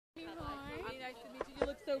Nice to meet you. You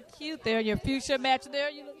look so cute there. Your fuchsia match there.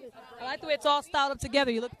 I like the way it's all styled up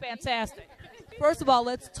together. You look fantastic. First of all,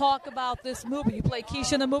 let's talk about this movie. You play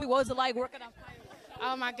Keisha in the movie. What was it like working on Firelight?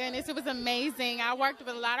 Oh, my goodness. It was amazing. I worked with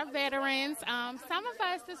a lot of veterans. Some of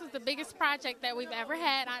us, this was the biggest project that we've ever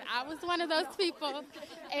had. I was one of those people.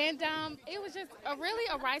 And it was just really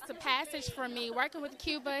a rites of passage for me. Working with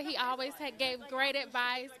Cuba, he always gave great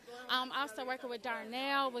advice. Also working with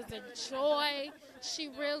Darnell was a joy. She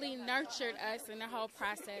really nurtured us in the whole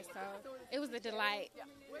process. So it was a delight.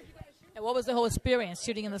 And what was the whole experience,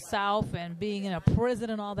 shooting in the South and being in a prison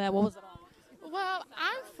and all that? What was it all? Well,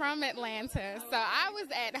 I'm from Atlanta, so I was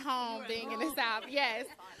at home being in the South, yes.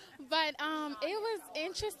 But it was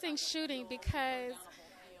interesting shooting because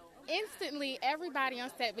instantly everybody on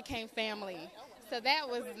set became family. So that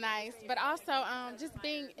was nice. But also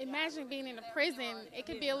imagine being in a prison. It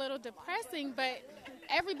could be a little depressing, but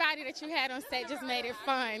everybody that you had on set just made it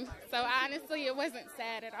fun. So honestly, it wasn't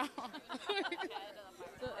sad at all.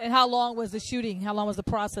 And how long was the shooting? How long was the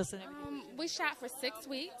process and everything? We shot for 6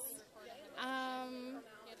 weeks.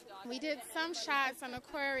 We did some shots on the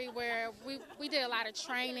quarry where we did a lot of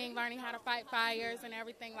training, learning how to fight fires and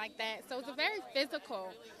everything like that. So it was very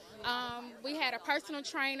physical. We had a personal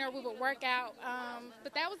trainer. We would work out,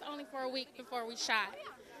 but that was only for a week before we shot.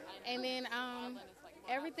 And then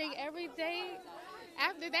every day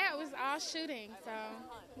after that was all shooting. So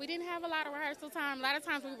we didn't have a lot of rehearsal time. A lot of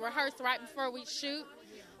times we rehearsed right before we shoot,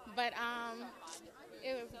 but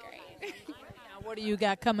it was great. Now, what do you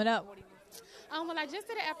got coming up? Well, I just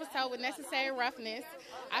did an episode with Necessary Roughness.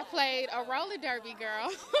 I played a roller derby girl.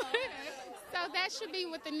 So that should be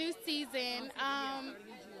with the new season.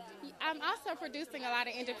 I'm also producing a lot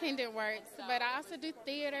of independent works, but I also do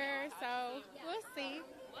theater, so we'll see.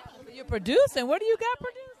 You're producing? What do you got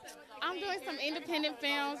producing? I'm doing some independent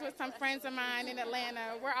films with some friends of mine in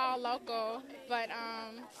Atlanta. We're all local, but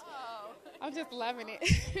I'm just loving it.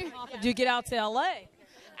 Did you get out to L.A.?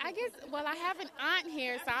 I guess, well, I have an aunt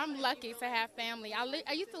here, so I'm lucky to have family.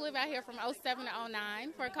 I used to live out here from 07 to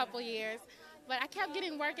 09 for a couple years, but I kept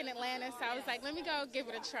getting work in Atlanta, so I was like, let me go give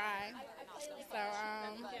it a try. So,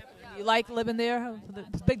 you like living there?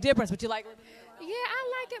 It's a big difference, but you like living there? Yeah,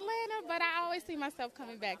 I like Atlanta, but I always see myself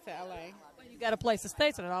coming back to L.A. You got a place to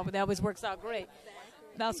stay, so that always works out great.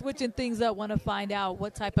 Now, switching things up, want to find out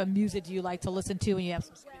what type of music do you like to listen to when you have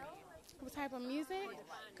some spare time? What type of music?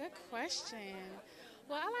 Good question.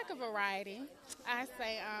 Well, I like a variety. I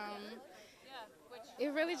say it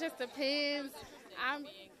really just depends.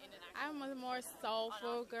 I'm a more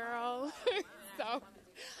soulful girl, so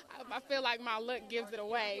I feel like my look gives it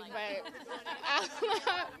away. But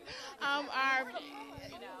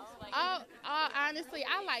honestly,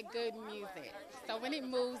 I like good music. So when it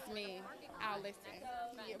moves me, I'll listen.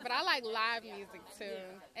 Yeah, but I like live music too.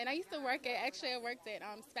 And I used to work at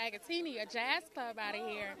Spaghettini, a jazz club out of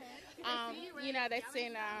here. That's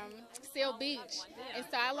in Seal Beach. And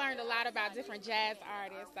so I learned a lot about different jazz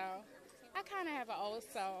artists. So I kind of have an old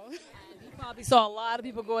soul. You probably saw a lot of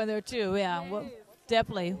people going there too. Yeah, well,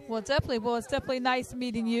 definitely. Well, it's definitely nice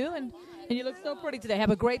meeting you, and you look so pretty today. Have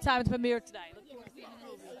a great time at the premiere today.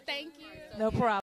 Thank you. No problem.